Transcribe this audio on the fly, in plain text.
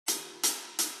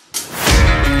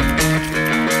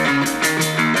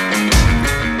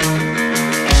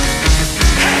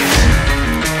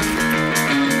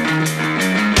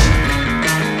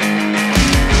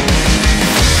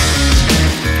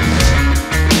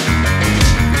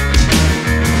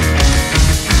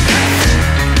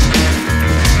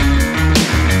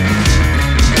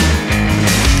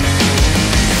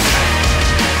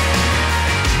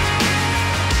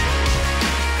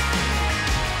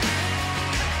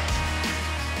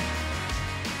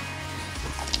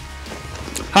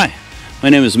Hi, my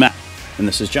name is Matt, and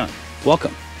this is John.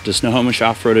 Welcome to Snohomish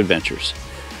Off-Road Adventures.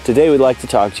 Today we'd like to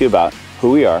talk to you about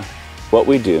who we are, what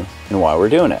we do, and why we're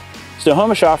doing it.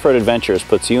 Snohomish Off-Road Adventures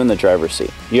puts you in the driver's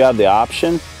seat. You have the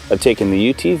option of taking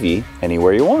the UTV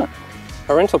anywhere you want.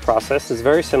 Our rental process is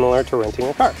very similar to renting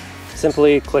a car.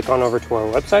 Simply click on over to our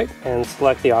website and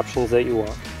select the options that you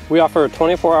want. We offer a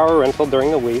 24-hour rental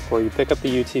during the week where you pick up the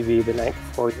UTV the night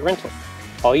before your rental.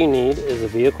 All you need is a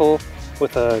vehicle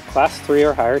with a Class 3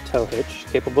 or higher tow hitch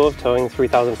capable of towing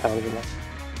 3,000 pounds or more.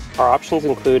 Our options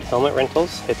include helmet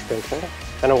rentals, hitch rental,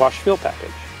 and a wash fuel package.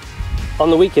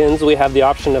 On the weekends, we have the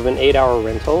option of an 8-hour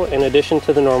rental in addition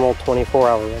to the normal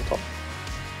 24-hour rental.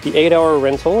 The 8-hour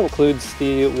rental includes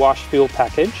the wash fuel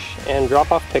package and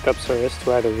drop-off pickup service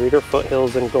to either Reeder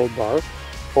Foothills and Gold Bar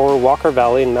or Walker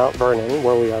Valley and Mount Vernon,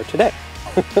 where we are today.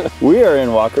 We are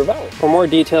in Walker Valley. For more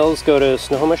details, go to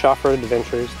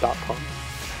snohomishoffroadadventures.com.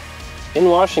 In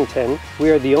Washington, we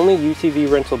are the only UTV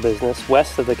rental business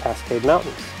west of the Cascade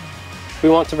Mountains. We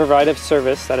want to provide a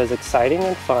service that is exciting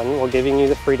and fun while giving you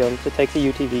the freedom to take the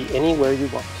UTV anywhere you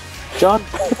want. John,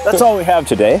 that's all we have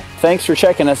today. Thanks for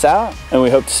checking us out, and we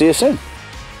hope to see you soon.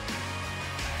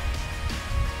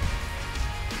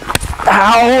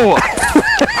 Ow!